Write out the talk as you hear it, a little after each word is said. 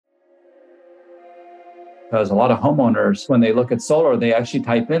because a lot of homeowners, when they look at solar, they actually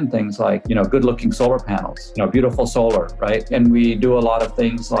type in things like, good looking solar panels, beautiful solar, right? And we do a lot of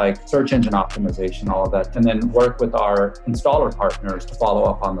things like search engine optimization, all of that, and then work with our installer partners to follow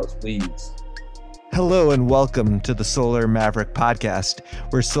up on those leads. Hello and welcome to the Solar Maverick podcast,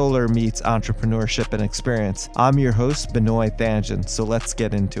 where solar meets entrepreneurship and experience. I'm your host, Benoit Thanjan, so let's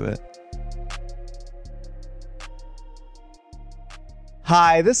get into it.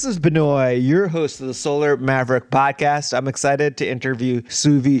 Hi, this is Benoit, your host of the Solar Maverick podcast. I'm excited to interview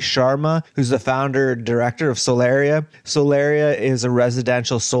Suvi Sharma, who's the founder and director of Solaria. Solaria is a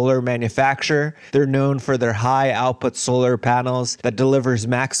residential solar manufacturer. They're known for their high output solar panels that delivers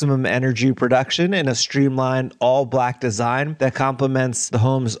maximum energy production in a streamlined all black design that complements the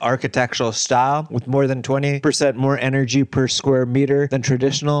home's architectural style with more than 20% more energy per square meter than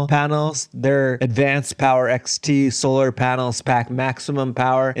traditional panels. Their advanced Power XT solar panels pack maximum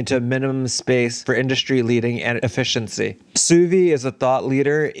power into minimum space for industry-leading efficiency. Suvi is a thought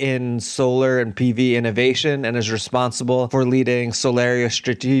leader in solar and PV innovation and is responsible for leading Solaria's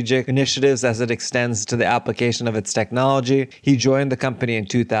strategic initiatives as it extends to the application of its technology. He joined the company in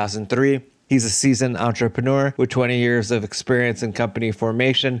 2003. He's a seasoned entrepreneur with 20 years of experience in company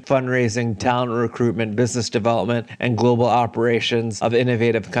formation, fundraising, talent recruitment, business development, and global operations of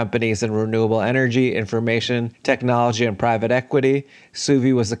innovative companies in renewable energy, information, technology, and private equity.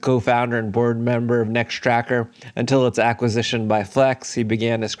 Suvi was a co-founder and board member of Nextracker until its acquisition by Flex. He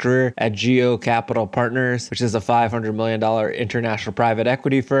began his career at Geo Capital Partners, which is a $500 million international private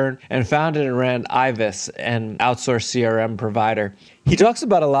equity firm, and founded and ran Ivis, an outsourced CRM provider. He talks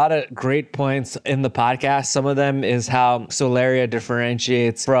about a lot of great points in the podcast. Some of them is how Solaria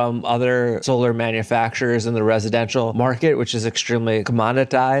differentiates from other solar manufacturers in the residential market, which is extremely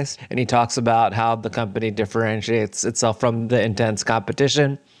commoditized. And he talks about how the company differentiates itself from the intense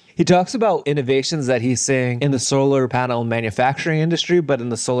competition. He talks about innovations that he's seeing in the solar panel manufacturing industry, but in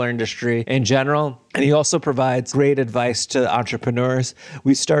the solar industry in general. And he also provides great advice to entrepreneurs.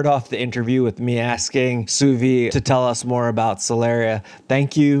 We start off the interview with me asking Suvi to tell us more about Solaria.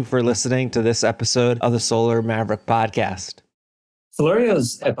 Thank you for listening to this episode of the Solar Maverick podcast. Solaria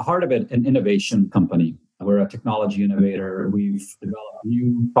is at the heart of it an innovation company. We're a technology innovator. We've developed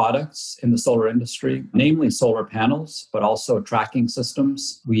new products in the solar industry, namely solar panels, but also tracking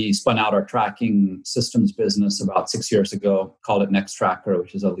systems. We spun out our tracking systems business about 6 years ago, called it Nextracker,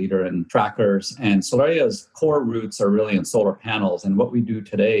 which is a leader in trackers. And Solaria's core roots are really in solar panels. And what we do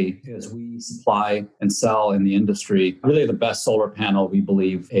today is we supply and sell in the industry really the best solar panel we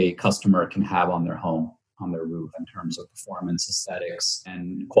believe a customer can have on their home, on their roof, in terms of performance, aesthetics,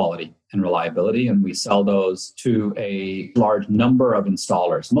 and quality and reliability. And we sell those to a large number of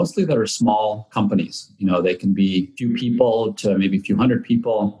installers, mostly that are small companies. They can be few people to maybe a few hundred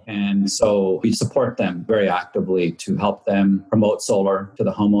people. And so we support them very actively to help them promote solar to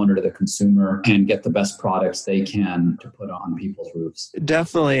the homeowner, to the consumer, and get the best products they can to put on people's roofs.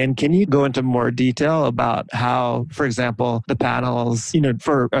 Definitely. And can you go into more detail about how, for example, the panels,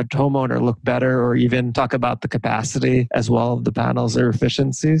 for a homeowner look better, or even talk about the capacity as well of the panels or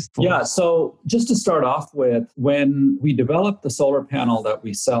efficiencies? Yeah. So just to start off with, when we developed the solar panel that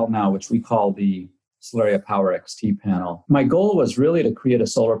we sell now, which we call the Solaria Power XT panel, my goal was really to create a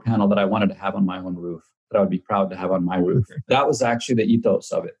solar panel that I wanted to have on my own roof, that I would be proud to have on my roof. That was actually the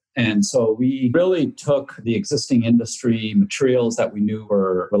ethos of it. And so we really took the existing industry materials that we knew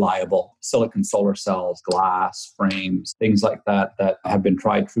were reliable, silicon solar cells, glass, frames, things like that have been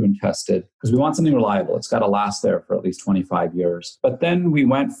tried, true, and tested, because we want something reliable. It's got to last there for at least 25 years. But then we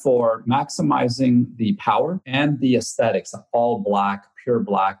went for maximizing the power and the aesthetics, the all black, pure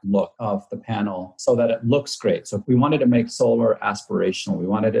black look of the panel so that it looks great. So if we wanted to make solar aspirational, we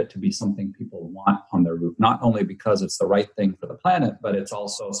wanted it to be something people want on their roof, not only because it's the right thing for the planet, but it's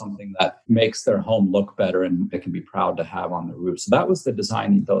also something that makes their home look better and they can be proud to have on the roof. So that was the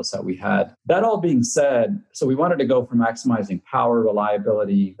design ethos that we had. That all being said, so we wanted to go for maximizing power,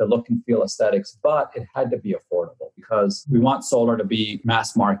 reliability, the look and feel aesthetics, but it had to be affordable because we want solar to be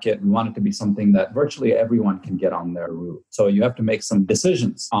mass market. We want it to be something that virtually everyone can get on their roof. So you have to make some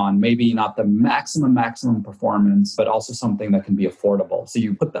decisions on maybe not the maximum performance, but also something that can be affordable. So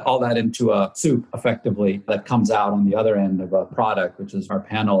you put all that into a soup effectively that comes out on the other end of a product, which is our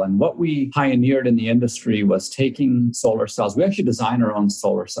panel. And what we pioneered in the industry was taking solar cells. We actually design our own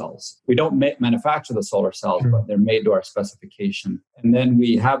solar cells. We don't manufacture the solar cells, but they're made to our specification. And then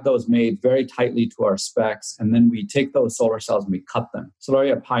we have those made very tightly to our specs. And then we take those solar cells and we cut them.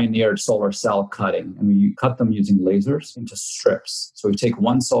 Solaria pioneered solar cell cutting, and we cut them using lasers into strips. So we take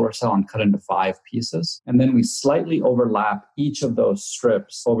one solar cell and cut into 5 pieces. And then we slightly overlap each of those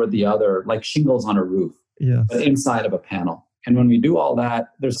strips over the other, like shingles on a roof. Yes. but inside of a panel. And when we do all that,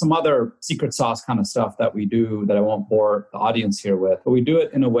 there's some other secret sauce kind of stuff that we do that I won't bore the audience here with, but we do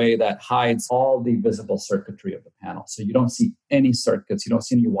it in a way that hides all the visible circuitry of the panel. So you don't see any circuits, you don't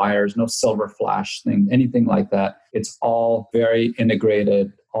see any wires, no silver flash thing, anything like that. It's all very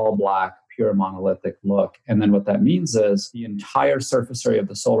integrated, all black, pure monolithic look. And then what that means is the entire surface area of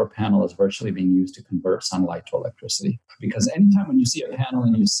the solar panel is virtually being used to convert sunlight to electricity. Because anytime when you see a panel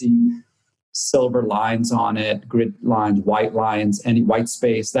and you see silver lines on it, grid lines, any white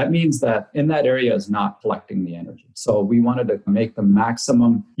space, that means that in that area is not collecting the energy. So we wanted to make the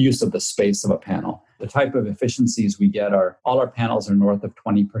maximum use of the space of a panel. The type of efficiencies we get are, all our panels are north of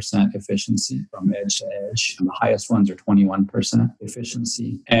 20% efficiency from edge to edge. And the highest ones are 21%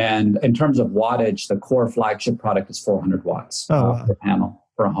 efficiency. And in terms of wattage, the core flagship product is 400 watts per panel.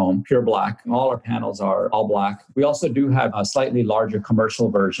 For a home, pure black. All our panels are all black. We also do have a slightly larger commercial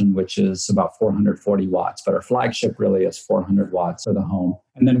version, which is about 440 watts, but our flagship really is 400 watts for the home.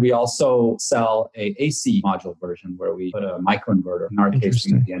 And then we also sell a AC module version where we put a microinverter. In our case,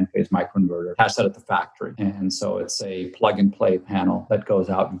 we use the Enphase microinverter, attach that at the factory. And so it's a plug and play panel that goes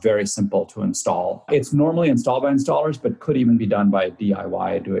out, very simple to install. It's normally installed by installers, but could even be done by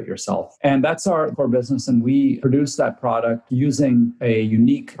DIY, do it yourself. And that's our core business. And we produce that product using a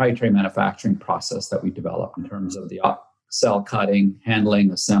unique proprietary manufacturing process that we develop in terms of the cell cutting, handling,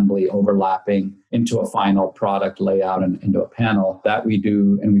 assembly, overlapping into a final product layout and into a panel that we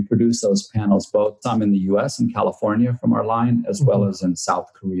do. And we produce those panels, both some in the US and California from our line, as well as in South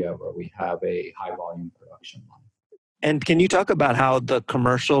Korea, where we have a high volume production line. And can you talk about how the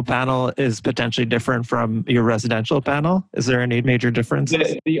commercial panel is potentially different from your residential panel? Is there any major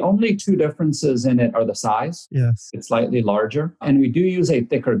differences? The only two differences in it are the size. Yes. It's slightly larger. And we do use a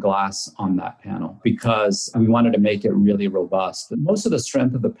thicker glass on that panel because we wanted to make it really robust. Most of the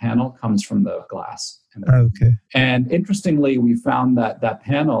strength of the panel comes from the glass. Okay. And interestingly, we found that that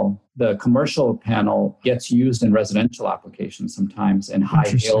panel, the commercial panel, gets used in residential applications sometimes in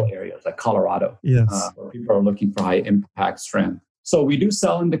high hail areas like Colorado, yes, where people are looking for high impact strength. So we do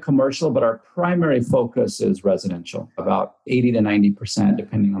sell into commercial, but our primary focus is residential. About 80 to 90%,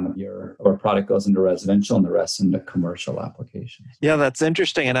 depending on the year, of our product goes into residential and the rest into commercial applications. Yeah, that's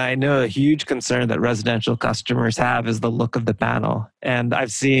interesting. And I know a huge concern that residential customers have is the look of the panel. And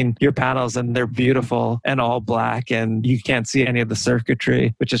I've seen your panels and they're beautiful and all black and you can't see any of the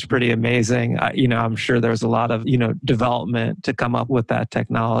circuitry, which is pretty amazing. I'm sure there's a lot of, development to come up with that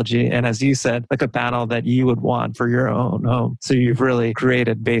technology. And as you said, like a panel that you would want for your own home. So you've really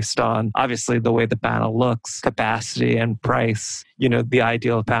created based on obviously the way the panel looks, capacity and price, the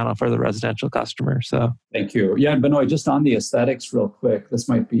ideal panel for the residential customer. So thank you. Yeah, and Benoit, just on the aesthetics real quick, this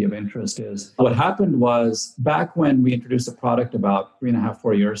might be of interest, is what happened was back when we introduced the product about 3.5,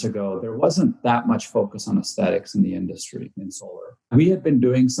 4 years ago, there wasn't that much focus on aesthetics in the industry in solar. We had been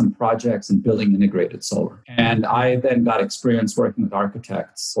doing some projects in building integrated solar. And I then got experience working with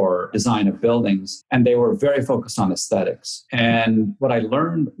architects for design of buildings, and they were very focused on aesthetics. And what I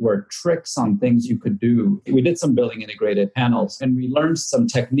learned were tricks on things you could do. We did some building integrated panels, and we learned some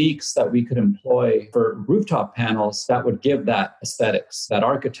techniques that we could employ for rooftop panels that would give that aesthetics that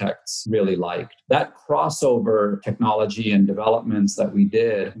architects really liked. That crossover technology and developments that we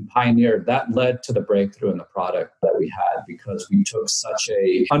did and pioneered, that led to the breakthrough in the product that we had because we took such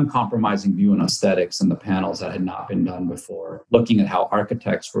a uncompromising view on aesthetics in the panels that had not been done before, looking at how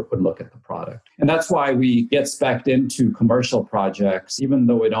architects would look at the product. And that's why we get spec'd into commercial projects, even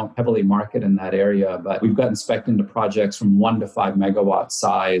though we don't heavily market in that area, but we've gotten spec'd into projects from 1 to 5 megawatt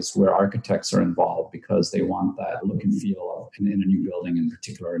size where architects are involved because they want that look and feel in a new building, in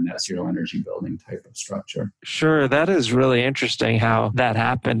particular a net zero energy building type of structure. Sure. That is really interesting how that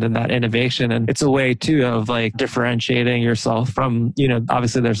happened and that innovation. And it's a way too of like differentiating yourself from,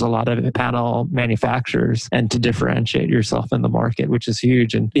 obviously there's a lot of panel manufacturers and to differentiate yourself in the market, which is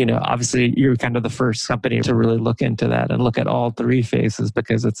huge. And, obviously you're kind of the first company to really look into that and look at all three phases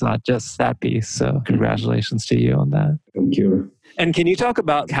because it's not just that piece. So congratulations to you on that. Thank you. And can you talk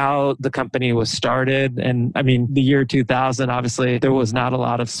about how the company was started? And I mean, the year 2000, obviously, there was not a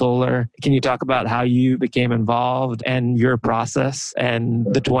lot of solar. Can you talk about how you became involved and your process and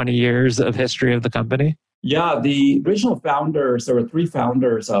the 20 years of history of the company? Yeah, the original founders, there were 3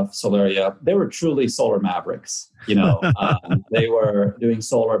 founders of Solaria. They were truly solar mavericks. They were doing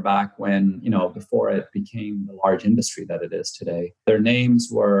solar back when, before it became the large industry that it is today. Their names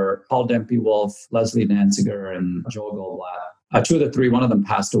were Paul Dempey-Wolf, Leslie Danziger, and Joel Goldblatt. Two of the three, one of them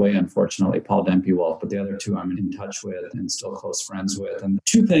passed away, unfortunately, Paul Dempey-Wolf, but the other two I'm in touch with and still close friends with. And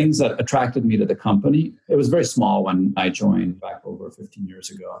two things that attracted me to the company, it was very small when I joined back over 15 years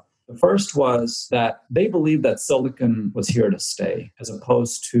ago. The first was that they believed that silicon was here to stay, as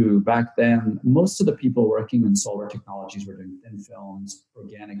opposed to back then, most of the people working in solar technologies were doing thin films,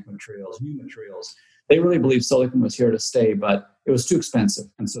 organic materials, new materials. They really believed silicon was here to stay, but it was too expensive.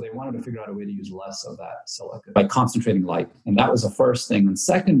 And so they wanted to figure out a way to use less of that silicon by concentrating light. And that was the first thing. And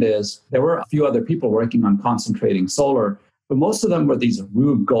second is there were a few other people working on concentrating solar, but most of them were these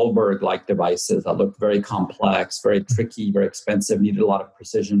Rube Goldberg-like devices that looked very complex, very tricky, very expensive, needed a lot of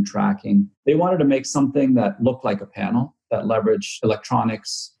precision tracking. They wanted to make something that looked like a panel, that leveraged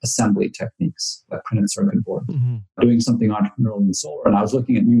electronics assembly techniques, like printed circuit boards, doing something entrepreneurial in solar. And I was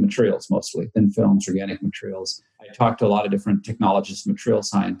looking at new materials mostly, thin films, organic materials. I talked to a lot of different technologists, material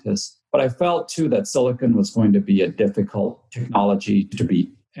scientists, but I felt too that silicon was going to be a difficult technology to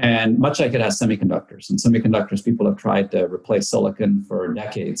beat. And much like it has semiconductors. And semiconductors, people have tried to replace silicon for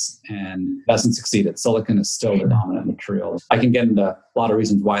decades and it hasn't succeeded. Silicon is still the dominant material. I can get into a lot of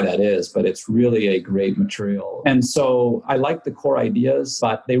reasons why that is, but it's really a great material. And so I liked the core ideas,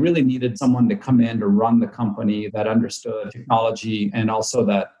 but they really needed someone to come in to run the company that understood technology and also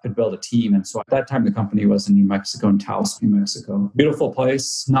that could build a team. And so at that time, the company was in New Mexico, in Taos, New Mexico. Beautiful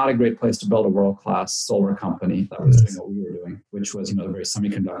place, not a great place to build a world-class solar company that was doing what we were doing, which was, very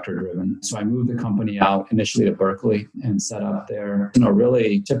semiconductor driven. So I moved the company out initially to Berkeley and set up there,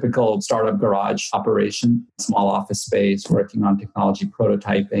 really typical startup garage operation, small office space, working on technology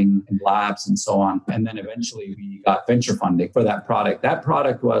prototyping and labs and so on. And then eventually we got venture funding for that product. That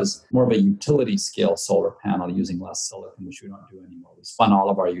product was more of a utility scale solar panel using less silicon, which we don't do anymore. We spun all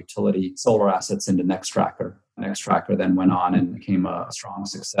of our utility solar assets into Nextracker. Nextracker then went on and became a strong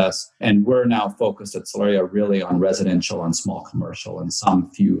success. And we're now focused at Solaria really on residential and small commercial and some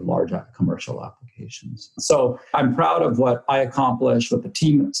few large commercial applications. So I'm proud of what I accomplished, what the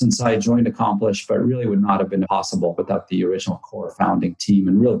team since I joined accomplished, but really would not have been possible without the original core founding team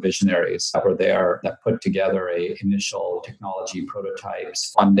and real visionaries that were there that put together a initial technology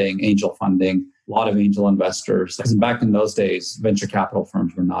prototypes, funding, angel funding, a lot of angel investors. Because back in those days, venture capital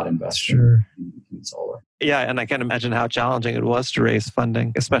firms were not investing in solar. Yeah, and I can imagine how challenging it was to raise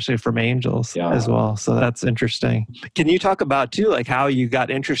funding, especially from angels as well. So that's interesting. Can you talk about too, like how you got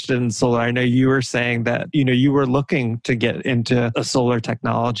interested in solar? I know you were saying that, you were looking to get into a solar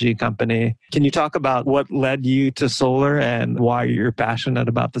technology company. Can you talk about what led you to solar and why you're passionate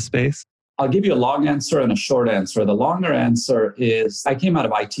about the space? I'll give you a long answer and a short answer. The longer answer is I came out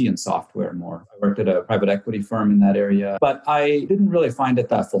of IT and software more. I worked at a private equity firm in that area, but I didn't really find it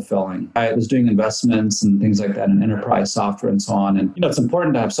that fulfilling. I was doing investments and things like that in enterprise software and so on. And, it's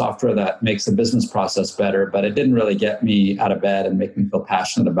important to have software that makes the business process better, but it didn't really get me out of bed and make me feel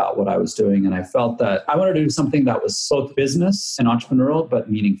passionate about what I was doing. And I felt that I wanted to do something that was both business and entrepreneurial,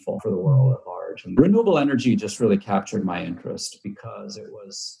 but meaningful for the world at large. And renewable energy just really captured my interest because it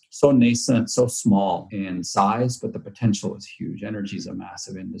was so nascent, so small in size, but the potential is huge. Energy is a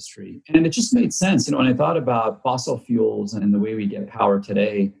massive industry. And it just made sense. When I thought about fossil fuels and the way we get power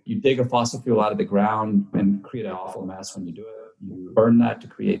today, you dig a fossil fuel out of the ground and create an awful mess when you do it. You burn that to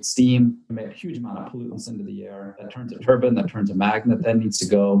create steam, you make a huge amount of pollutants into the air. That turns a turbine, that turns a magnet, then needs to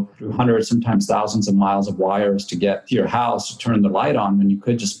go through hundreds, sometimes thousands of miles of wires to get to your house to turn the light on when you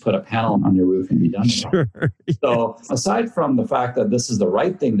could just put a panel on your roof and be done. Sure. So aside from the fact that this is the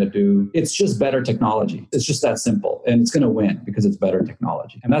right thing to do, it's just better technology. It's just that simple. And it's going to win because it's better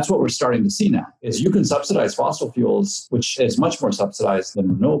technology. And that's what we're starting to see now is you can subsidize fossil fuels, which is much more subsidized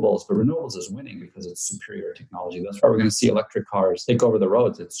than renewables, but renewables is winning because it's superior technology. That's why we're going to see electric cars take over the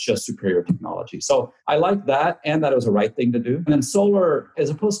roads. It's just superior technology. So I like that and that it was the right thing to do. And then solar, as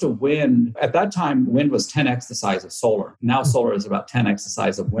opposed to wind, at that time, wind was 10x the size of solar. Now solar is about 10x the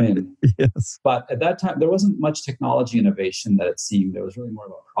size of wind. Yes. But at that time, there wasn't much technology innovation that it seemed. There was really more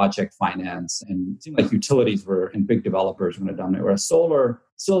about project finance and it seemed like utilities were and big developers were going to dominate. Whereas solar,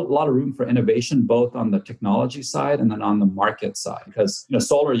 still a lot of room for innovation, both on the technology side and then on the market side. Because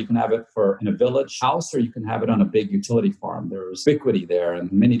solar, you can have it in a village house or you can have it on a big utility farm. There's ubiquity there in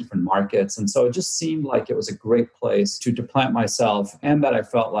many different markets. And so it just seemed like it was a great place to plant myself and that I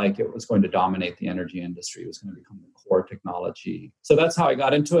felt like it was going to dominate the energy industry. It was going to become the core technology. So that's how I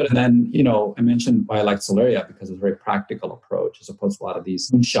got into it. And then, I mentioned why I liked Solaria because it was a very practical approach as opposed to a lot of these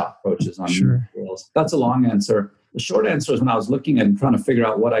moonshot approaches on materials. That's a long answer. The short answer is when I was looking and trying to figure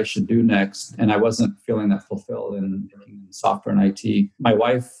out what I should do next, and I wasn't feeling that fulfilled in working in software and IT. My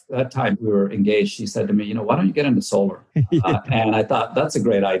wife, at that time we were engaged, she said to me, why don't you get into solar? And I thought, that's a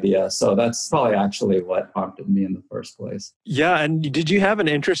great idea. So that's probably actually what prompted me in the first place. Yeah. And did you have an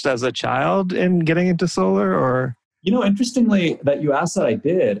interest as a child in getting into solar or? Interestingly that you asked that, I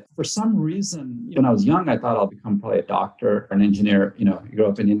did. For some reason, when I was young, I thought I'll become probably a doctor or an engineer. You grew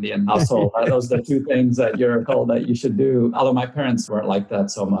up in Indian household. Those are the two things that you're told that you should do. Although my parents weren't like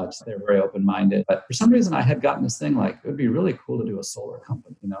that so much. They were very open-minded. But for some reason, I had gotten this thing like, it would be really cool to do a solar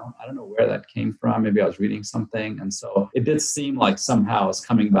company. I don't know where that came from. Maybe I was reading something. And so it did seem like somehow I was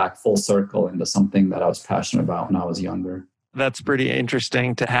coming back full circle into something that I was passionate about when I was younger. That's pretty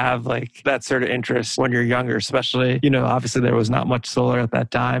interesting to have like that sort of interest when you're younger, especially, obviously there was not much solar at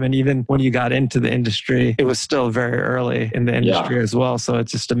that time. And even when you got into the industry, it was still very early in the industry as well. So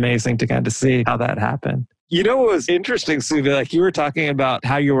it's just amazing to kind of see how that happened. What was interesting, Suvi, like you were talking about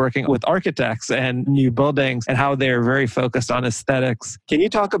how you're working with architects and new buildings and how they're very focused on aesthetics. Can you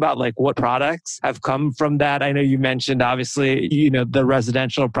talk about like what products have come from that? I know you mentioned obviously, the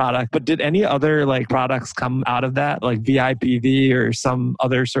residential product, but did any other like products come out of that, like VIPV or some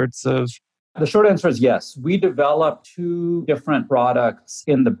other sorts of? The short answer is yes. We developed two different products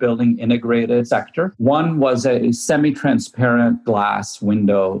in the building integrated sector. One was a semi-transparent glass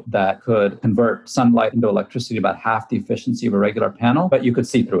window that could convert sunlight into electricity about half the efficiency of a regular panel, but you could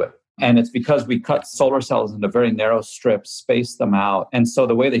see through it. And it's because we cut solar cells into very narrow strips, spaced them out. And so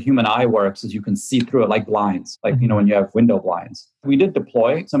the way the human eye works is you can see through it like blinds, like, when you have window blinds. We did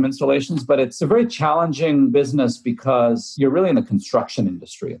deploy some installations, but it's a very challenging business because you're really in the construction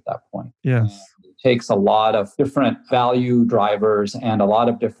industry at that point. Yes. Takes a lot of different value drivers and a lot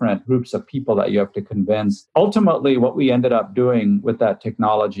of different groups of people that you have to convince. Ultimately, what we ended up doing with that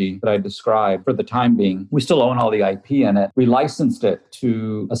technology that I described for the time being, we still own all the IP in it. We licensed it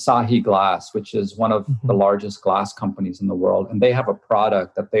to Asahi Glass, which is one of the largest glass companies in the world. And they have a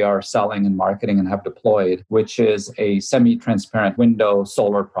product that they are selling and marketing and have deployed, which is a semi-transparent window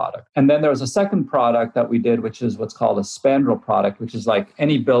solar product. And then there was a second product that we did, which is what's called a spandrel product, which is like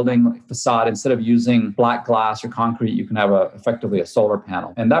any building facade, instead of using black glass or concrete, you can have effectively a solar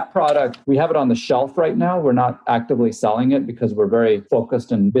panel. And that product, we have it on the shelf right now. We're not actively selling it because we're very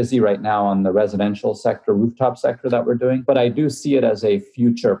focused and busy right now on the residential sector, rooftop sector that we're doing. But I do see it as a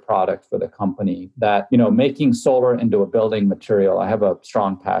future product for the company that, making solar into a building material, I have a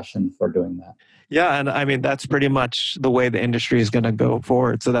strong passion for doing that. Yeah. And I mean, that's pretty much the way the industry is going to go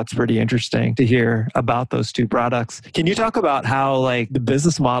forward. So that's pretty interesting to hear about those two products. Can you talk about how like the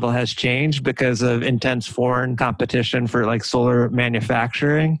business model has changed because of intense foreign competition for like solar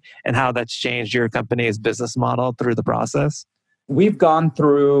manufacturing and how that's changed your company's business model through the process? We've gone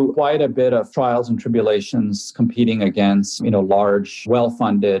through quite a bit of trials and tribulations competing against, large,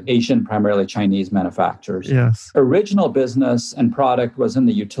 well-funded Asian, primarily Chinese manufacturers. Yes. Original business and product was in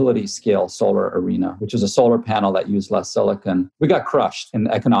the utility scale solar arena, which is a solar panel that used less silicon. We got crushed in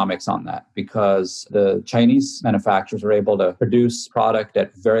the economics on that because the Chinese manufacturers were able to produce product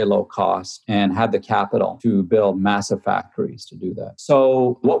at very low cost and had the capital to build massive factories to do that.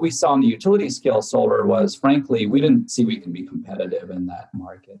 So what we saw in the utility scale solar was, frankly, we didn't see we can be competitive in that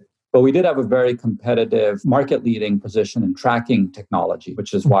market. But we did have a very competitive market-leading position in tracking technology,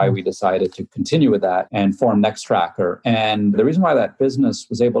 which is why we decided to continue with that and form Nextracker. And the reason why that business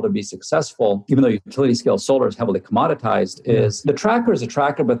was able to be successful, even though utility-scale solar is heavily commoditized, is the tracker is a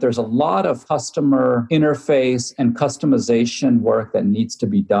tracker, but there's a lot of customer interface and customization work that needs to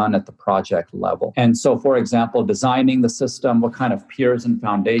be done at the project level. And so, for example, designing the system, what kind of piers and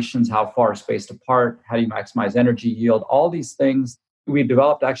foundations, how far spaced apart, how do you maximize energy yield, all these things. We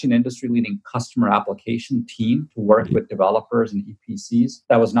developed actually an industry-leading customer application team to work with developers and EPCs.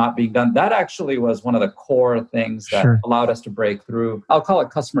 That was not being done. That actually was one of the core things that allowed us to break through. I'll call it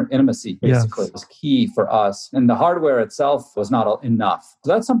customer intimacy, basically. It was key for us. And the hardware itself was not enough.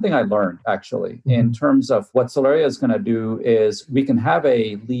 So that's something I learned, actually, in terms of what Solaria is going to do is we can have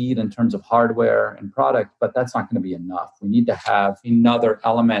a lead in terms of hardware and product, but that's not going to be enough. We need to have another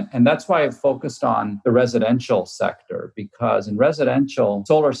element. And that's why I focused on the residential sector, because in residential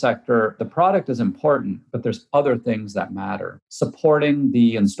solar sector, the product is important, but there's other things that matter. Supporting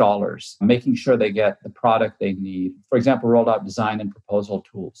the installers, making sure they get the product they need. For example, rolled out design and proposal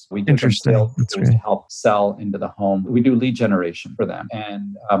tools. We do tools to help sell into the home. We do lead generation for them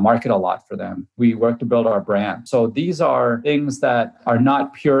and market a lot for them. We work to build our brand. So these are things that are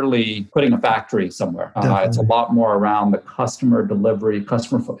not purely putting a factory somewhere. It's a lot more around the customer delivery,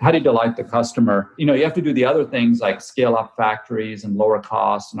 how do you delight the customer? You have to do the other things like scale up factories, upgrades and lower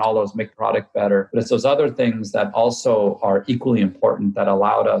costs and all those make the product better. But it's those other things that also are equally important that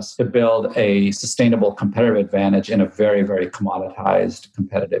allowed us to build a sustainable competitive advantage in a very, very commoditized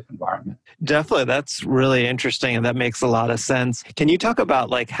competitive environment. Definitely. That's really interesting. And that makes a lot of sense. Can you talk about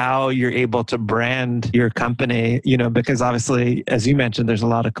like how you're able to brand your company? Because obviously, as you mentioned, there's a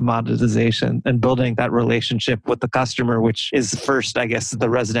lot of commoditization and building that relationship with the customer, which is first, I guess, the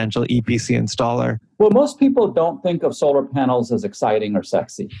residential EPC installer. Well, most people don't think of solar panels as exciting or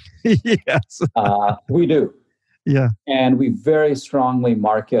sexy. Yes. We do. Yeah. And we very strongly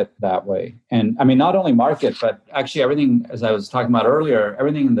market that way. And I mean, not only market, but actually everything, as I was talking about earlier,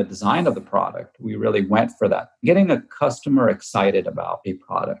 everything in the design of the product, we really went for that. Getting a customer excited about a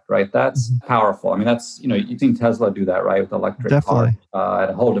product, right? That's powerful. I mean, that's, you've seen Tesla do that, right? With electric cars at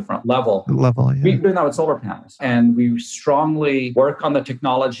a whole different level. Yeah. We're doing that with solar panels. And we strongly work on the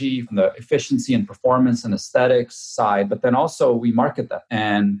technology, from the efficiency and performance and aesthetics side, but then also we market that.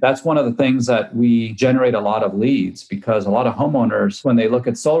 And that's one of the things that we generate a lot of leads, because a lot of homeowners, when they look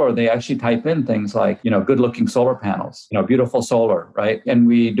at solar, they actually type in things like, good looking solar panels, beautiful solar, right? And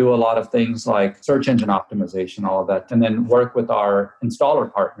we do a lot of things like search engine optimization, all of that, and then work with our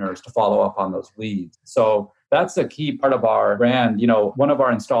installer partners to follow up on those leads. So that's a key part of our brand. One of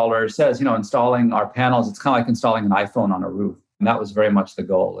our installers says, installing our panels, it's kind of like installing an iPhone on a roof. And that was very much the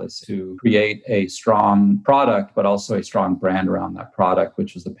goal, is to create a strong product, but also a strong brand around that product,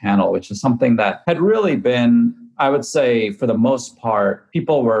 which was the panel, which is something that had really been, I would say, for the most part,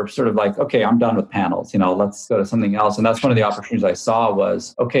 people were sort of like, okay, I'm done with panels, let's go to something else. And that's one of the opportunities I saw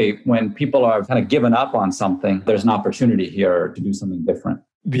was, okay, when people are kind of given up on something, there's an opportunity here to do something different.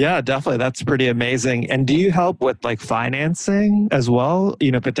 Yeah, definitely. That's pretty amazing. And do you help with like financing as well?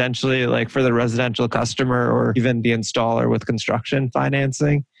 Potentially like for the residential customer or even the installer with construction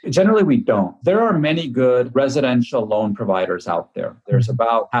financing? Generally, we don't. There are many good residential loan providers out there. There's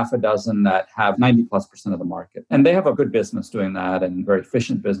about half a dozen that have 90+% of the market. And they have a good business doing that and very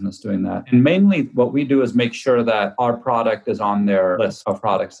efficient business doing that. And mainly what we do is make sure that our product is on their list of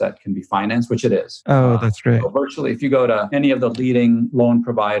products that can be financed, which it is. Oh, that's great. So virtually, if you go to any of the leading loan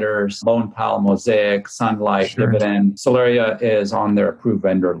providers, LoanPal, Mosaic, Sunlight, Dividend, Solaria is on their approved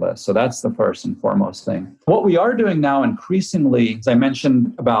vendor list. So that's the first and foremost thing. What we are doing now increasingly, as I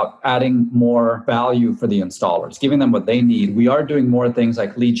mentioned about adding more value for the installers, giving them what they need. We are doing more things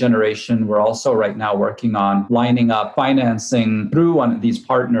like lead generation. We're also right now working on lining up financing through one of these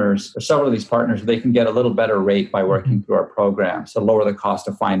partners, or several of these partners, they can get a little better rate by working through our program. So lower the cost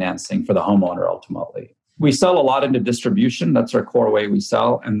of financing for the homeowner ultimately. We sell a lot into distribution. That's our core way we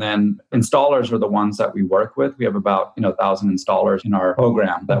sell. And then installers are the ones that we work with. We have about 1,000 installers in our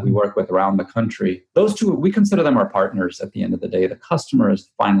program that we work with around the country. Those two, we consider them our partners at the end of the day. The customer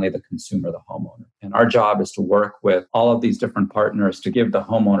is finally the consumer, the homeowner. And our job is to work with all of these different partners to give the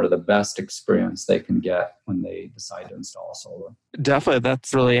homeowner the best experience they can get when they decide to install solar. Definitely.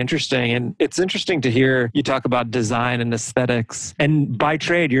 That's really interesting. And it's interesting to hear you talk about design and aesthetics. And by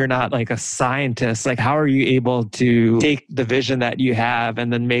trade, you're not like a scientist. Like, how are you able to take the vision that you have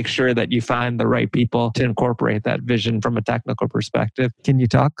and then make sure that you find the right people to incorporate that vision from a technical perspective? Can you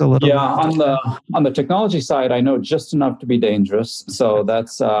talk a little bit? On the technology side, I know just enough to be dangerous. So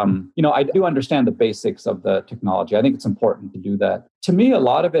that's, I do understand the basics of the technology. I think it's important to do that. To me, a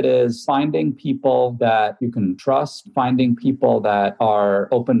lot of it is finding people that you can trust, finding people that are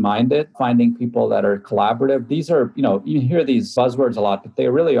open-minded, finding people that are collaborative. These are, you hear these buzzwords a lot, but they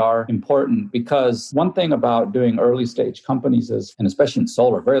really are important, because one thing about doing early stage companies is, and especially in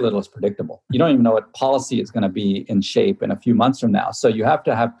solar, very little is predictable. You don't even know what policy is going to be in shape in a few months from now. So you have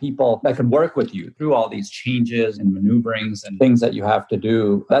to have people that can work with you through all these changes and maneuverings and things that you have to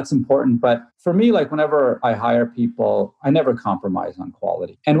do. That's important. But for me, like whenever I hire people, I never compromise on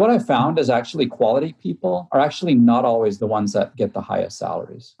quality. And what I found is actually quality people are actually not always the ones that get the highest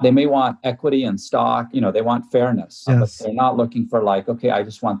salaries. They may want equity and stock, they want fairness, but they're not looking for like, okay, I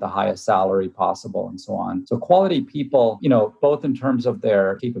just want the highest salary possible and so on. So quality people, both in terms of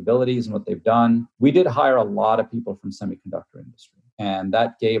their capabilities and what they've done. We did hire a lot of people from semiconductor industry. And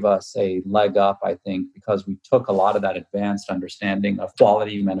that gave us a leg up, I think, because we took a lot of that advanced understanding of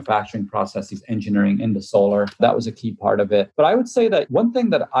quality, manufacturing processes, engineering into solar. That was a key part of it. But I would say that one thing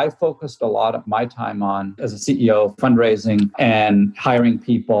that I focused a lot of my time on as a CEO, fundraising and hiring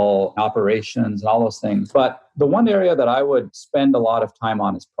people, operations, and all those things. But the one area that I would spend a lot of time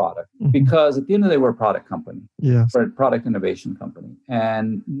on is product, because at the end of the day, we're a product company. We're a product innovation company.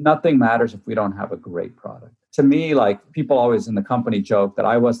 And nothing matters if we don't have a great product. to me, like people always in the company joke that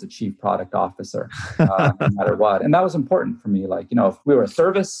I was the chief product officer, no matter what. And that was important for me. Like, if we were a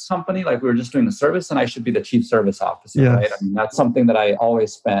service company, like we were just doing the service, and I should be the chief service officer, Yes. right? I mean, that's something that I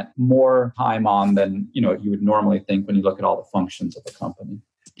always spent more time on than, you would normally think when you look at all the functions of the company.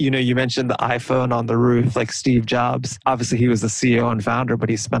 You mentioned the iPhone on the roof, like Steve Jobs. Obviously, he was the CEO and founder, but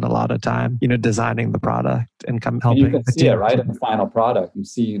he spent a lot of time, designing the product and helping. And you can see it, right? In the final product, you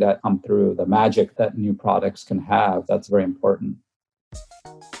see that come through, the magic that new products can have. That's very important.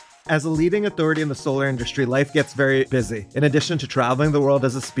 As a leading authority in the solar industry, life gets very busy. In addition to traveling the world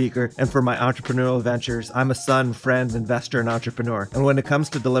as a speaker and for my entrepreneurial ventures, I'm a son, friend, investor, and entrepreneur. And when it comes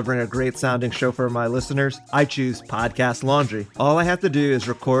to delivering a great sounding show for my listeners, I choose Podcast Laundry. All I have to do is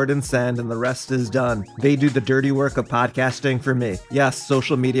record and send, and the rest is done. They do the dirty work of podcasting for me. Yes,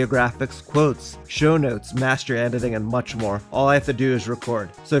 social media graphics, quotes, show notes, master editing, and much more. All I have to do is record.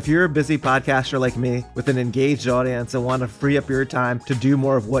 So if you're a busy podcaster like me with an engaged audience and want to free up your time to do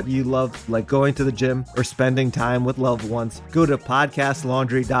more of what you love, like going to the gym or spending time with loved ones, go to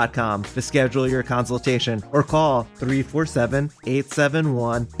podcastlaundry.com to schedule your consultation or call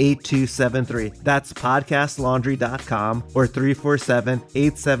 347-871-8273. That's podcastlaundry.com or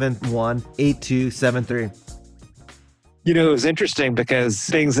 347-871-8273. It was interesting because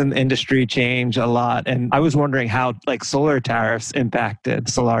things in the industry change a lot. And I was wondering how solar tariffs impacted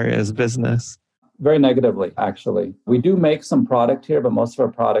Solaria's business. Very negatively, actually. We do make some product here, but most of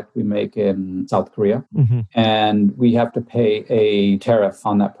our product we make in South Korea. Mm-hmm. And we have to pay a tariff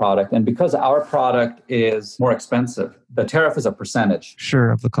on that product. And because our product is more expensive, the tariff is a percentage.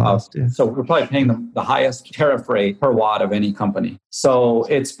 Sure, of the cost. Yeah. So we're probably paying the highest tariff rate per watt of any company. So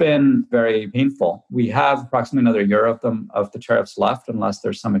it's been very painful. We have approximately another year of the tariffs left, unless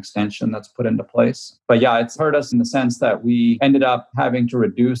there's some extension that's put into place. But yeah, it's hurt us in the sense that we ended up having to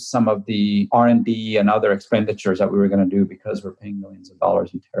reduce some of the R&D and other expenditures that we were going to do because we're paying millions of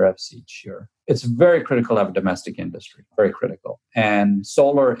dollars in tariffs each year. It's very critical to have a domestic industry, very critical. And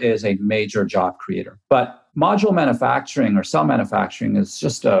solar is a major job creator. But module manufacturing or cell manufacturing is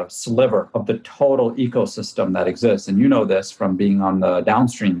just a sliver of the total ecosystem that exists. And you know this from being on the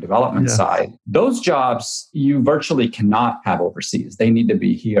downstream development side. Those jobs you virtually cannot have overseas. They need to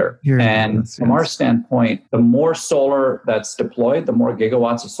be here. And from our standpoint, the more solar that's deployed, the more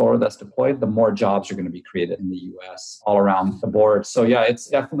gigawatts of solar that's deployed, the more jobs are going to be created in the US all around the board. So yeah, it's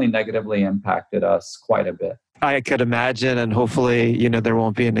definitely negatively impacted us quite a bit. I could imagine, and hopefully, there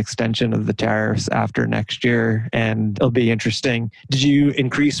won't be an extension of the tariffs after next year, and it'll be interesting. Did you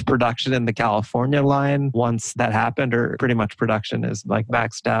increase production in the California line once that happened, or pretty much production is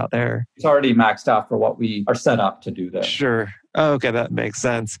maxed out there? It's already maxed out for what we are set up to do there. Sure. Oh, okay, that makes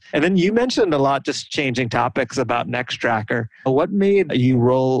sense. And then you mentioned a lot, just changing topics about Nextracker. What made you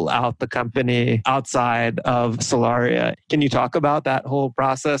roll out the company outside of Solaria? Can you talk about that whole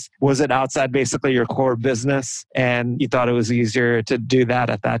process? Was it outside basically your core business and you thought it was easier to do that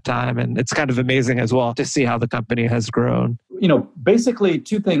at that time? And it's kind of amazing as well to see how the company has grown. Basically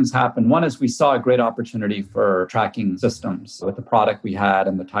two things happened. One is we saw a great opportunity for tracking systems with the product we had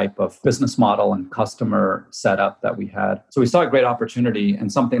and the type of business model and customer setup that we had. So we saw a great opportunity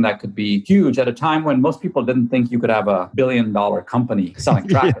and something that could be huge at a time when most people didn't think you could have $1 billion company selling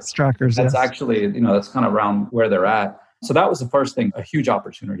trackers. Yes, trackers. That's actually, that's kind of around where they're at. So that was the first thing, a huge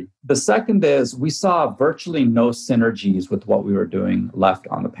opportunity. The second is we saw virtually no synergies with what we were doing left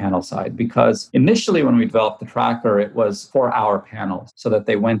on the panel side, because initially when we developed the tracker, it was for our panels so that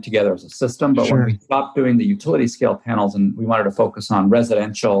they went together as a system. But when we stopped doing the utility scale panels and we wanted to focus on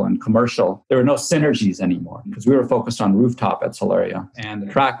residential and commercial, there were no synergies anymore because we were focused on rooftop at Solaria. And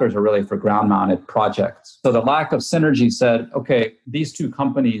the trackers are really for ground mounted projects. So the lack of synergy said, okay, these two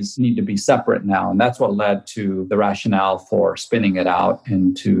companies need to be separate now. And that's what led to the rationale for spinning it out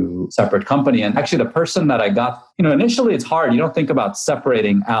into separate company. And actually the person that I got, initially it's hard. You don't think about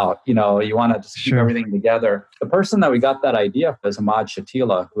separating out, you want to just keep everything together. The person that we got that idea was Ahmad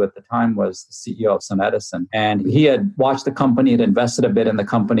Shatila, who at the time was the CEO of SunEdison. And he had watched the company, had invested a bit in the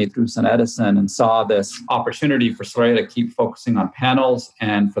company through SunEdison and saw this opportunity for Solaria to keep focusing on panels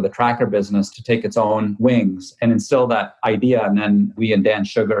and for the tracker business to take its own wings and instill that idea. And then we and Dan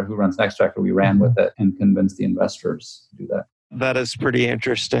Sugar, who runs Nextracker, we ran with it and convinced the investors to do that. That is pretty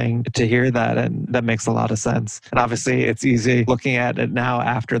interesting to hear that, and that makes a lot of sense. And obviously, it's easy looking at it now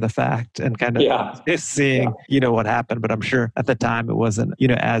after the fact and kind of seeing, what happened. But I'm sure at the time it wasn't,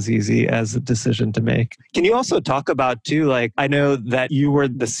 as easy as a decision to make. Can you also talk about too, I know that you were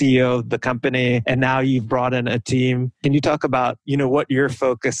the CEO of the company and now you've brought in a team. Can you talk about, what you're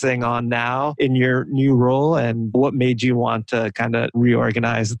focusing on now in your new role and what made you want to kind of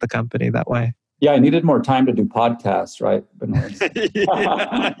reorganize the company that way? Yeah, I needed more time to do podcasts, right?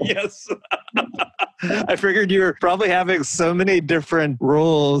 Yes. I figured you were probably having so many different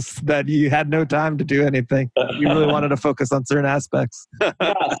roles that you had no time to do anything. You really wanted to focus on certain aspects. Yeah,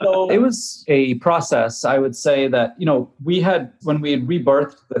 so it was a process. I would say that, when we had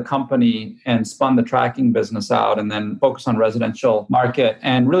rebirthed the company and spun the tracking business out and then focused on residential market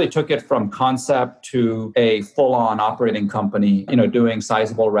and really took it from concept to a full-on operating company, doing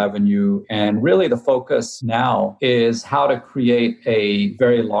sizable revenue. And really the focus now is how to create a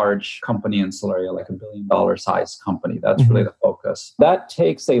very large company in Solaria, like $1 billion size company. That's really the focus. That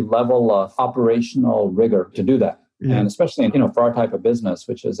takes a level of operational rigor to do that. Yeah. And especially, for our type of business,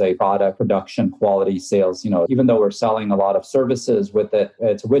 which is a product production, quality, sales, even though we're selling a lot of services with it,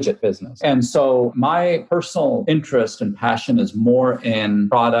 it's a widget business. And so my personal interest and passion is more in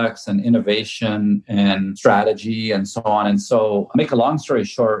products and innovation and strategy and so on. And so, make a long story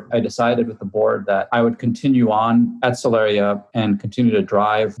short, I decided with the board that I would continue on at Solaria and continue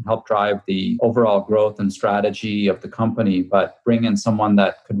to help drive the overall growth and strategy of the company, but bring in someone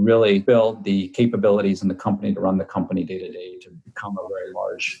that could really build the capabilities in the company to run the company day to day to become a very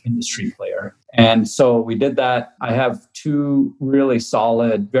large industry player. And so we did that. I have two really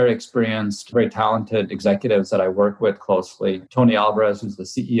solid, very experienced, very talented executives that I work with closely. Tony Alvarez, who's the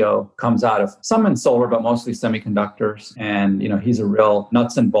CEO, comes out of some in solar, but mostly semiconductors. And, he's a real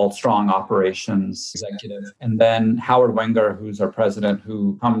nuts and bolts, strong operations executive. And then Howard Wenger, who's our president,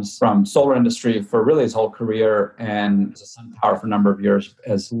 who comes from solar industry for really his whole career and was a SunPower for a number of years,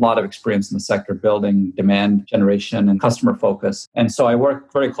 has a lot of experience in the sector, building demand generation and customer focus. And so I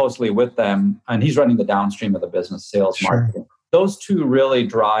work very closely with them, and he's running the downstream of the business, sales, marketing. Those two really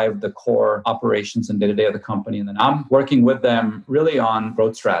drive the core operations and day-to-day of the company. And then I'm working with them really on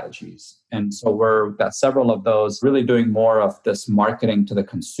growth strategies. And so we've got several of those, really doing more of this marketing to the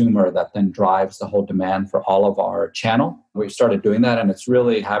consumer that then drives the whole demand for all of our channel. We've started doing that, and it's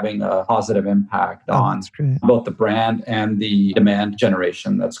really having a positive impact on both the brand and the demand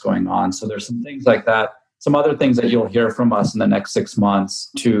generation that's going on. So there's some things like that. Some other things that you'll hear from us in the next 6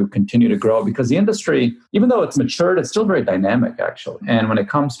 months to continue to grow, because the industry, even though it's matured, it's still very dynamic, actually. And when it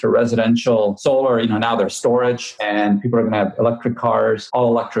comes to residential solar, now there's storage and people are going to have electric cars, all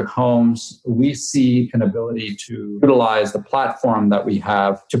electric homes. We see an ability to utilize the platform that we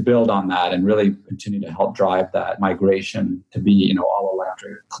have to build on that and really continue to help drive that migration to be, all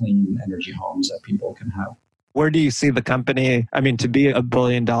electric, clean energy homes that people can have. Where do you see the company? To be $1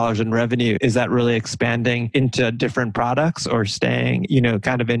 billion in revenue, is that really expanding into different products or staying,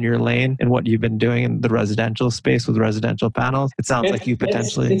 kind of in your lane and what you've been doing in the residential space with residential panels? It sounds like you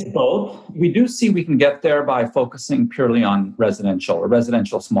potentially... It's both. We do see we can get there by focusing purely on residential or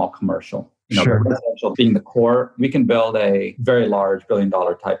residential small commercial. Residential being the core, we can build a very large $1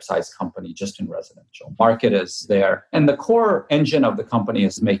 billion type size company just in residential. Market is there. And the core engine of the company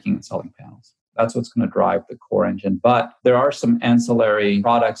is making and selling panels. That's what's going to drive the core engine. But there are some ancillary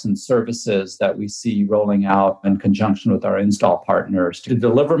products and services that we see rolling out in conjunction with our install partners to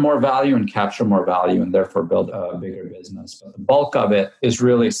deliver more value and capture more value and therefore build a bigger business. But the bulk of it is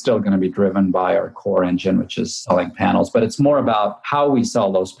really still going to be driven by our core engine, which is selling panels. But it's more about how we sell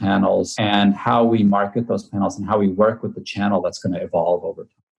those panels and how we market those panels and how we work with the channel that's going to evolve over time.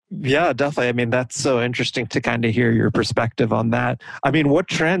 Yeah, definitely. That's so interesting to kind of hear your perspective on that. What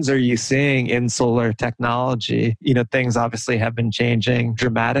trends are you seeing in solar technology? Things obviously have been changing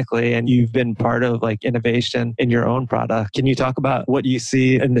dramatically, and you've been part of innovation in your own product. Can you talk about what you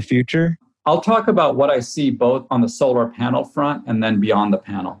see in the future? I'll talk about what I see both on the solar panel front and then beyond the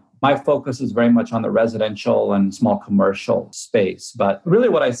panel. My focus is very much on the residential and small commercial space. But really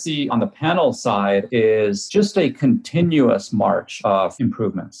what I see on the panel side is just a continuous march of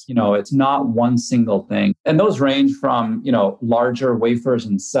improvements. It's not one single thing. And those range from, larger wafers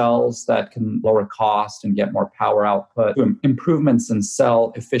and cells that can lower cost and get more power output to improvements in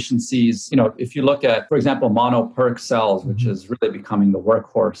cell efficiencies. If you look at, for example, mono PERC cells, which is really becoming the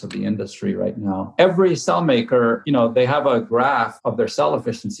workhorse of the industry right now. Every cell maker, they have a graph of their cell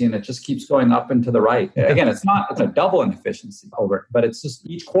efficiency, and it just keeps going up and to the right. Again, it's a double in efficiency over, but it's just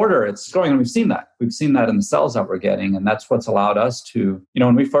each quarter it's growing. And we've seen that in the cells that we're getting. And that's what's allowed us to,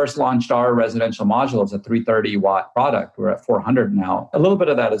 when we first launched our residential module, it was a 330 watt product. We're at 400 now. A little bit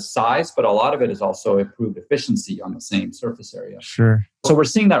of that is size, but a lot of it is also improved efficiency on the same surface area. Sure. So we're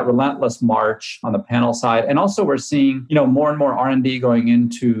seeing that relentless march on the panel side. And also we're seeing, more and more R&D going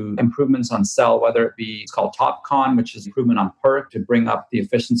into improvements on cell, whether it be, it's called TOPCon, which is improvement on PERC to bring up the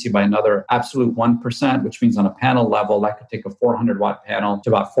efficiency by another absolute 1%, which means on a panel level, that could take a 400 watt panel to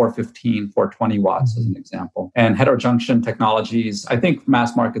about 415, 420 watts as an example. And heterojunction technologies, I think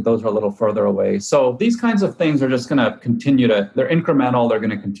mass market, those are a little further away. So these kinds of things are just going to continue they're incremental, they're going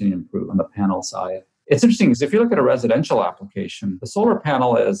to continue to improve on the panel side. It's interesting because if you look at a residential application, the solar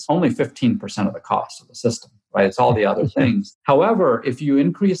panel is only 15% of the cost of the system, right? It's all the other things. However, if you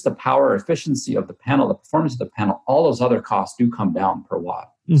increase the power efficiency of the panel, the performance of the panel, all those other costs do come down per watt.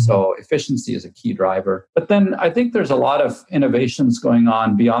 So efficiency is a key driver. But then I think there's a lot of innovations going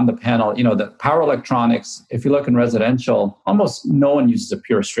on beyond the panel. The power electronics, if you look in residential, almost no one uses a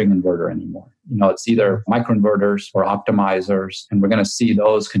pure string inverter anymore. It's either microinverters or optimizers, and we're going to see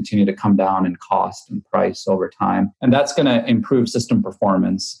those continue to come down in cost and price over time. And that's going to improve system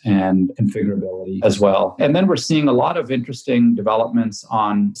performance and configurability as well. And then we're seeing a lot of interesting developments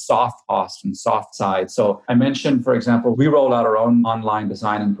on soft cost and soft side. So I mentioned, for example, we rolled out our own online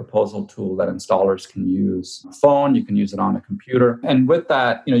design and proposal tool that installers can use. On a phone, you can use it on a computer. And with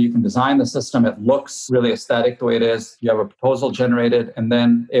that, you can design the system. It looks really aesthetic the way it is. You have a proposal generated. And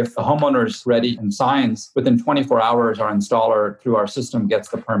then if the homeowner is ready and signs, within 24 hours, our installer through our system gets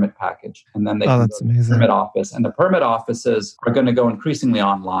the permit package. And then they can go to the permit office. And the permit offices are going to go increasingly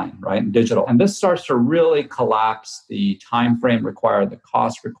online, right? And digital. And this starts to really collapse the time frame required, the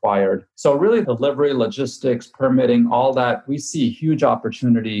cost required. So really delivery, logistics, permitting, all that, we see huge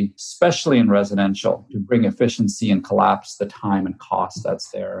opportunity, especially in residential, to bring efficiency and collapse the time and cost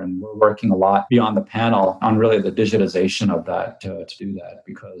that's there. And we're working a lot beyond the panel on really the digitization of that to do that,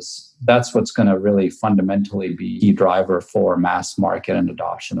 because that's what's going to really fundamentally be key driver for mass market and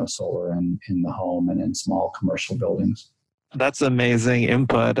adoption of solar in the home and in small commercial buildings. That's amazing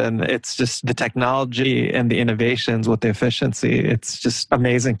input. And it's just the technology and the innovations with the efficiency. It's just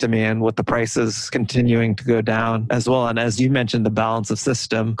amazing to me. And with the prices continuing to go down as well. And as you mentioned, the balance of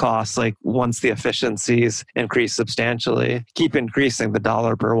system costs, like once the efficiencies increase substantially, keep increasing, the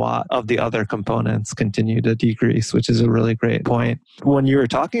dollar per watt of the other components continue to decrease, which is a really great point. When you were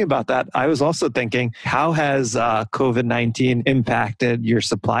talking about that, I was also thinking, how has COVID-19 impacted your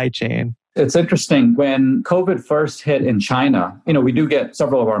supply chain? It's interesting. When COVID first hit in China, we do get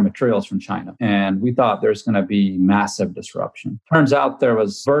several of our materials from China, and we thought there's going to be massive disruption. Turns out there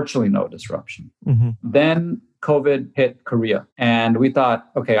was virtually no disruption. Then COVID hit Korea, and we thought,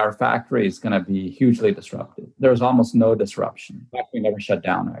 okay, our factory is going to be hugely disrupted. There was almost no disruption. In fact, we never shut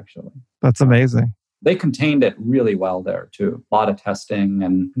down, actually. That's amazing. They contained it really well there, too. A lot of testing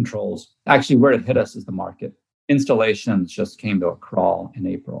and controls. Actually, where it hit us is the market. Installations just came to a crawl in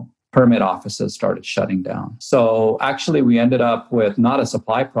April. Permit offices started shutting down. So actually, we ended up with not a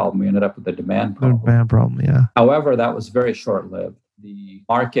supply problem. We ended up with a demand problem. Yeah. However, that was very short-lived. The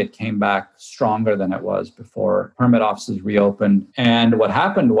market came back stronger than it was before. Permit offices reopened. And what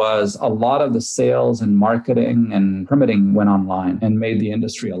happened was a lot of the sales and marketing and permitting went online and made the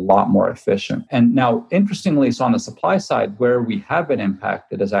industry a lot more efficient. And now, interestingly, so on the supply side, where we have been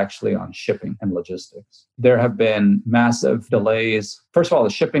impacted is actually on shipping and logistics. There have been massive delays. First of all, the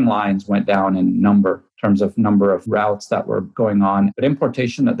shipping lines went down in number. Terms of number of routes that were going on. But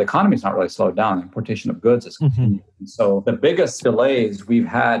importation, the economy's not really slowed down. Importation of goods is continuing. So the biggest delays we've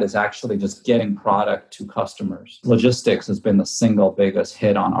had is actually just getting product to customers. Logistics has been the single biggest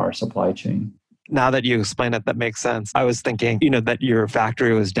hit on our supply chain. Now that you explain it, that makes sense. I was thinking, that your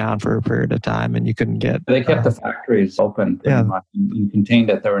factory was down for a period of time and you couldn't get... They kept the factories open pretty much. You contained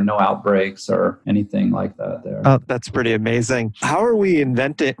it. There were no outbreaks or anything like that there. Oh, that's pretty amazing. How are we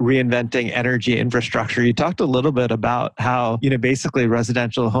reinventing energy infrastructure? You talked a little bit about how, basically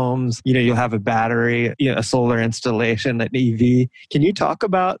residential homes, you'll have a battery, a solar installation, an EV. Can you talk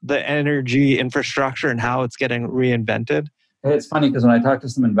about the energy infrastructure and how it's getting reinvented? It's funny because when I talk to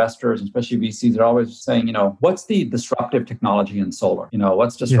some investors, especially VCs, they're always saying, what's the disruptive technology in solar?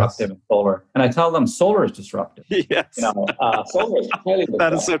 What's disruptive in solar? And I tell them solar is disruptive. Yes. Solar is highly disruptive.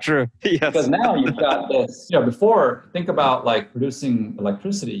 That is so true. Yes. Because now you've got this, before, think about like producing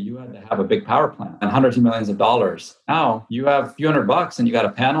electricity, you had to have a big power plant and hundreds of millions of dollars. Now you have a few $100 and you got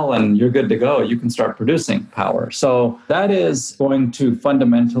a panel and you're good to go. You can start producing power. So that is going to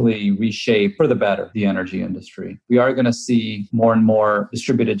fundamentally reshape for the better the energy industry. We are going to see see more and more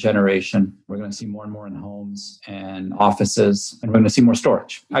distributed generation. We're going to see more and more in homes and offices, and we're going to see more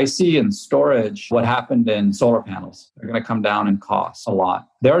storage. I see in storage what happened in solar panels. They're going to come down in cost a lot.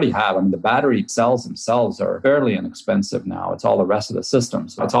 They already have. I mean, the battery cells themselves are fairly inexpensive now. It's all the rest of the system.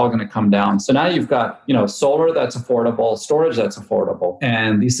 So it's all going to come down. So now you've got, solar that's affordable, storage that's affordable,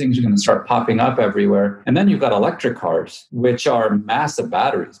 and these things are going to start popping up everywhere. And then you've got electric cars, which are massive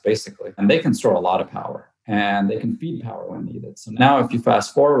batteries, basically, and they can store a lot of power. And they can feed power when needed. So now if you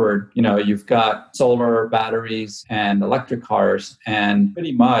fast forward, you've got solar batteries and electric cars, and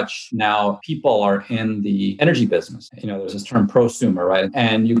pretty much now people are in the energy business. There's this term prosumer, right?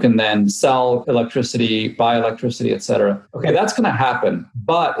 And you can then sell electricity, buy electricity, et cetera. Okay, that's going to happen,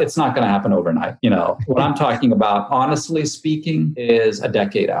 but it's not going to happen overnight. What I'm talking about, honestly speaking, is a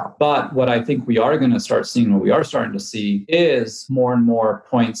decade out. But what I think we are going to start seeing, what we are starting to see, is more and more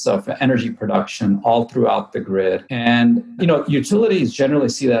points of energy production all throughout the grid. And, utilities generally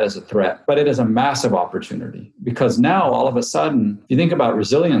see that as a threat, but it is a massive opportunity because now all of a sudden, if you think about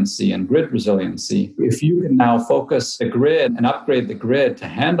resiliency and grid resiliency, if you can now focus the grid and upgrade the grid to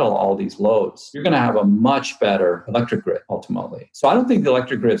handle all these loads, you're going to have a much better electric grid ultimately. So I don't think the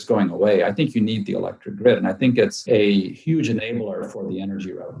electric grid is going away. I think you need the electric grid. And I think it's a huge enabler for the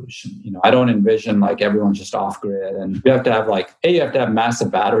energy revolution. I don't envision like everyone's just off grid, and you have to have you have to have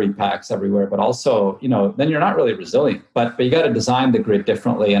massive battery packs everywhere, but also, then you're not really resilient. But you got to design the grid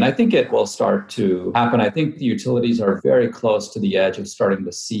differently. And I think it will start to happen. I think the utilities are very close to the edge of starting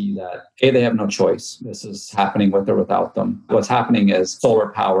to see that, they have no choice. This is happening with or without them. What's happening is solar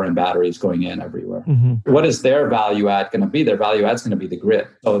power and batteries going in everywhere. Mm-hmm. What is their value add going to be? Their value add is going to be the grid.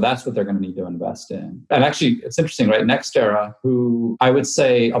 So that's what they're going to need to invest in. And actually, it's interesting, right? NextEra, who I would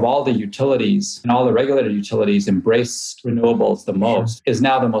say of all the utilities and all the regulated utilities embraced renewables the most, is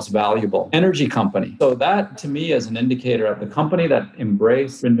now the most valuable energy company. So that to me is an indicator of the company that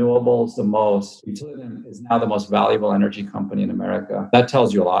embraced renewables the most. Utility is now the most valuable energy company in America. That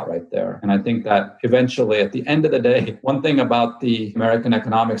tells you a lot right there. And I think that eventually, at the end of the day, one thing about the American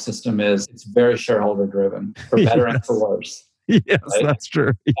economic system is it's very shareholder driven, for better and for worse. Yes, right? That's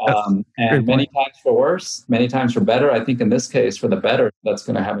true. Yes. And many times for worse, many times for better. I think in this case, for the better, that's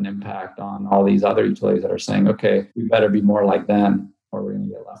going to have an impact on all these other utilities that are saying, okay, we better be more like them or we're going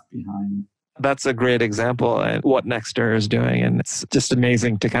to get left behind. That's a great example of what NextEra is doing. And it's just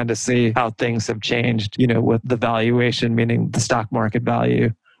amazing to kind of see how things have changed, with the valuation, meaning the stock market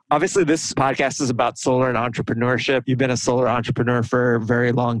value. Obviously, this podcast is about solar and entrepreneurship. You've been a solar entrepreneur for a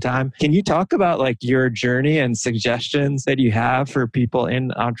very long time. Can you talk about your journey and suggestions that you have for people in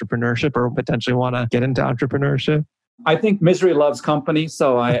entrepreneurship or potentially want to get into entrepreneurship? I think misery loves company,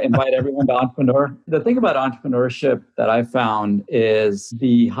 so I invite everyone to entrepreneur. The thing about entrepreneurship that I found is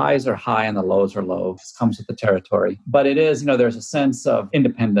the highs are high and the lows are low. It comes with the territory. But it is, there's a sense of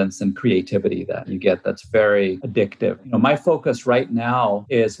independence and creativity that you get that's very addictive. My focus right now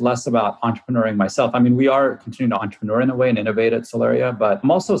is less about entrepreneuring myself. I mean, we are continuing to entrepreneur in a way and innovate at Solaria, but I'm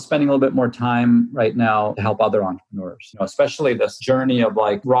also spending a little bit more time right now to help other entrepreneurs, especially this journey of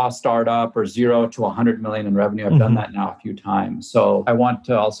raw startup or 0 to 100 million in revenue. I've done that now a few times. So I want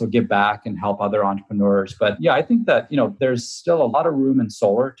to also give back and help other entrepreneurs. But yeah, I think that, there's still a lot of room in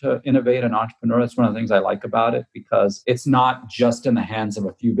solar to innovate and entrepreneur. That's one of the things I like about it because it's not just in the hands of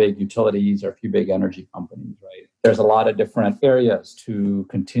a few big utilities or a few big energy companies, right? There's a lot of different areas to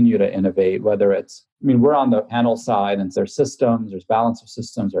continue to innovate, whether it's we're on the panel side and there's systems, there's balance of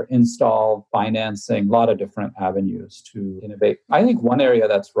systems, there's install, financing, a lot of different avenues to innovate. I think one area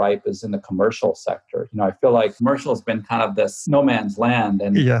that's ripe is in the commercial sector. I feel like commercial has been kind of this no man's land,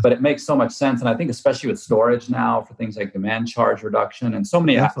 but it makes so much sense. And I think especially with storage now for things like demand charge reduction and so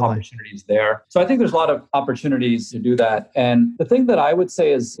many opportunities there. So I think there's a lot of opportunities to do that. And the thing that I would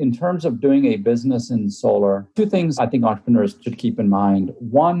say is in terms of doing a business in solar, two things I think entrepreneurs should keep in mind.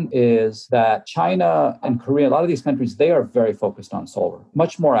 One is that China and Korea, a lot of these countries, they are very focused on solar,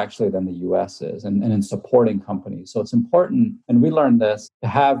 much more actually than the US is, and in supporting companies. So it's important, and we learned this, to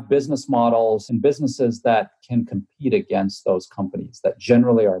have business models and businesses that can compete against those companies that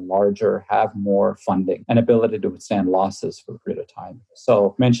generally are larger, have more funding and ability to withstand losses for a period of time.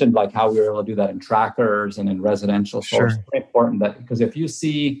 So mentioned how we were able to do that in trackers and in residential solar. It's very important that, because if you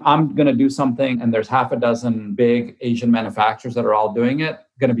see, I'm going to do something and there's half a dozen big Asian manufacturers that are all doing it,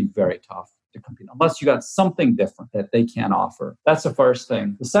 going to be very tough. to compete, unless you got something different that they can't offer. That's the first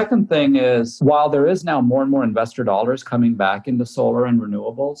thing. The second thing is, while there is now more and more investor dollars coming back into solar and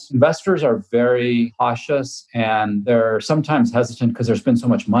renewables, investors are very cautious and they're sometimes hesitant because there's been so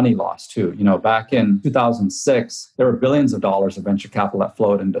much money lost too. Back in 2006, there were billions of dollars of venture capital that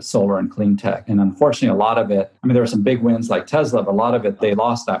flowed into solar and clean tech. And unfortunately, a lot of it, there were some big wins like Tesla, but a lot of it, they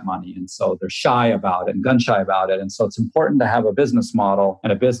lost that money. And so they're shy about it and gun shy about it. And so it's important to have a business model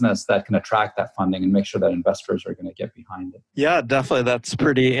and a business that can attract that funding and make sure that investors are going to get behind it. Yeah, definitely. That's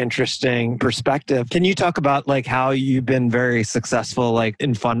pretty interesting perspective. Can you talk about how you've been very successful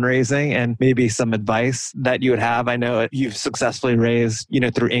in fundraising and maybe some advice that you would have? I know you've successfully raised,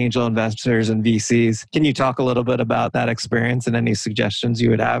 through angel investors and VCs. Can you talk a little bit about that experience and any suggestions you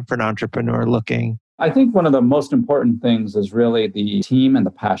would have for an entrepreneur looking? I think one of the most important things is really the team and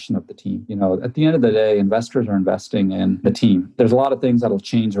the passion of the team. At the end of the day, investors are investing in the team. There's a lot of things that'll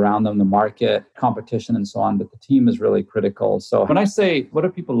change around them, the market, competition, and so on, but the team is really critical. So when I say, what do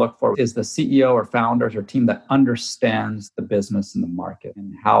people look for, is the CEO or founders or team that understands the business and the market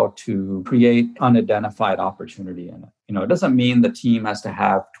and how to create unidentified opportunity in it. It doesn't mean the team has to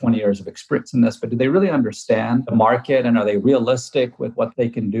have 20 years of experience in this, but do they really understand the market and are they realistic with what they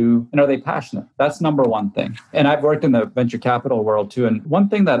can do? And are they passionate? That's number one thing. And I've worked in the venture capital world too. And one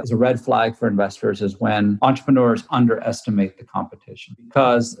thing that is a red flag for investors is when entrepreneurs underestimate the competition,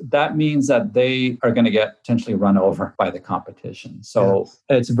 because that means that they are going to get potentially run over by the competition. So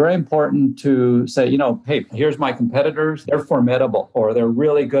It's very important to say, hey, here's my competitors. They're formidable or they're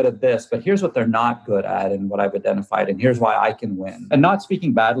really good at this, but here's what they're not good at and what I've identified. And here's why I can win. And not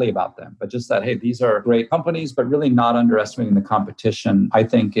speaking badly about them, but just that, hey, these are great companies, but really not underestimating the competition, I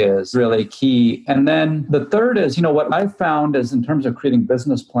think is really key. And then the third is, what I've found is in terms of creating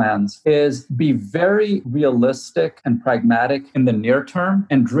business plans is be very realistic and pragmatic in the near term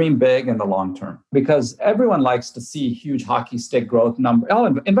and dream big in the long term. Because everyone likes to see huge hockey stick growth number.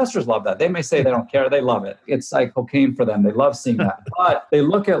 Investors love that. They may say they don't care. They love it. It's like cocaine for them. They love seeing that. But they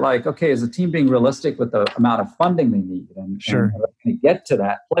look at okay, is the team being realistic with the amount of funding they need? And are they going to get to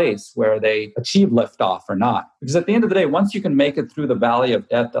that place where they achieve liftoff or not? Because at the end of the day, once you can make it through the valley of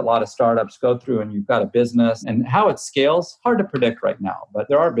death that a lot of startups go through and you've got a business and how it scales, hard to predict right now, but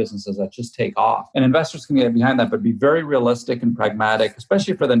there are businesses that just take off and investors can get behind that, but be very realistic and pragmatic,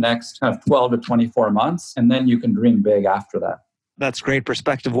 especially for the next kind of 12 to 24 months. And then you can dream big after that. That's great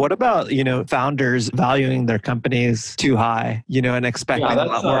perspective. What about, founders valuing their companies too high, and expecting a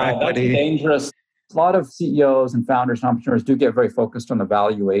lot more equity? That's dangerous. A lot of CEOs and founders and entrepreneurs do get very focused on the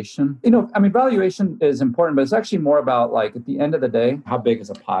valuation. Valuation is important, but it's actually more about at the end of the day, how big is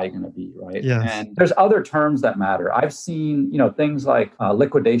a pie going to be, right? Yes. And there's other terms that matter. I've seen, things like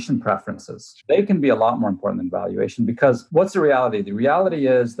liquidation preferences. They can be a lot more important than valuation because what's the reality? The reality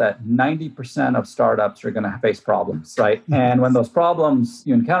is that 90% of startups are going to face problems, right? And when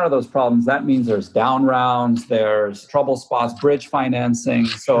you encounter those problems, that means there's down rounds, there's trouble spots, bridge financing.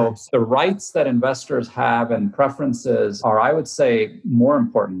 So the rights that investors have and preferences are, I would say, more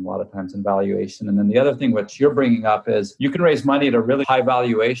important a lot of times in valuation. And then the other thing which you're bringing up is you can raise money at a really high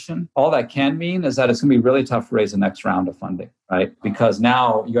valuation. All that can mean is that it's going to be really tough to raise the next round of funding, right? Because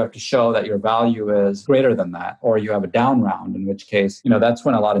now you have to show that your value is greater than that, or you have a down round, in which case, that's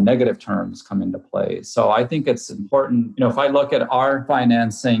when a lot of negative terms come into play. So I think it's important, if I look at our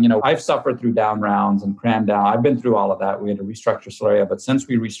financing, I've suffered through down rounds and cram down. I've been through all of that. We had to restructure Solaria, but since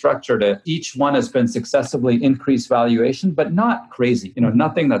we restructured it, each one has been successively increased valuation, but not crazy,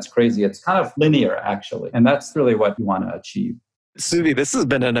 nothing that's crazy. It's kind of linear actually. And that's really what you want to achieve. Suvi, this has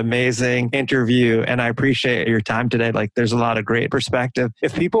been an amazing interview and I appreciate your time today. There's a lot of great perspective.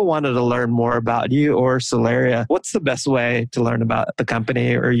 If people wanted to learn more about you or Solaria, what's the best way to learn about the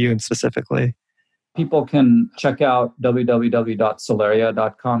company or you specifically? People can check out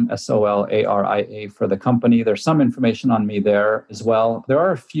www.solaria.com, SOLARIA for the company. There's some information on me there as well. There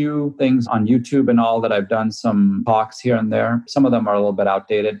are a few things on YouTube and all that I've done some talks here and there. Some of them are a little bit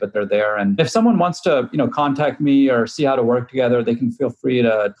outdated, but they're there. And if someone wants to, contact me or see how to work together, they can feel free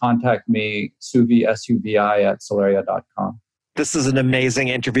to contact me, Suvi, SUVI at solaria.com. This is an amazing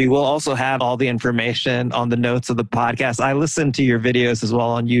interview. We'll also have all the information on the notes of the podcast. I listened to your videos as well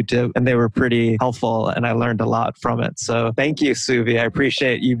on YouTube, and they were pretty helpful, and I learned a lot from it. So thank you, Suvi. I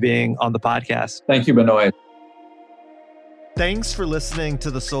appreciate you being on the podcast. Thank you, Benoit. Thanks for listening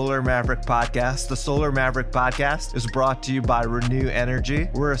to the Solar Maverick Podcast. The Solar Maverick Podcast is brought to you by Renew Energy.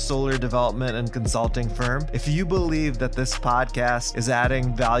 We're a solar development and consulting firm. If you believe that this podcast is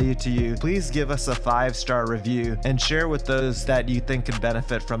adding value to you, please give us a 5-star review and share with those that you think could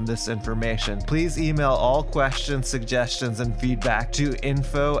benefit from this information. Please email all questions, suggestions, and feedback to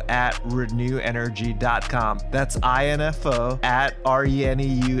info@renewenergy.com. That's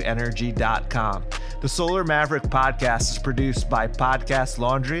info@reneuenergy.com. The Solar Maverick Podcast is produced by Podcast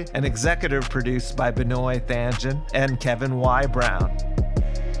Laundry and executive produced by Benoit Thanjan and Kevin Y. Brown.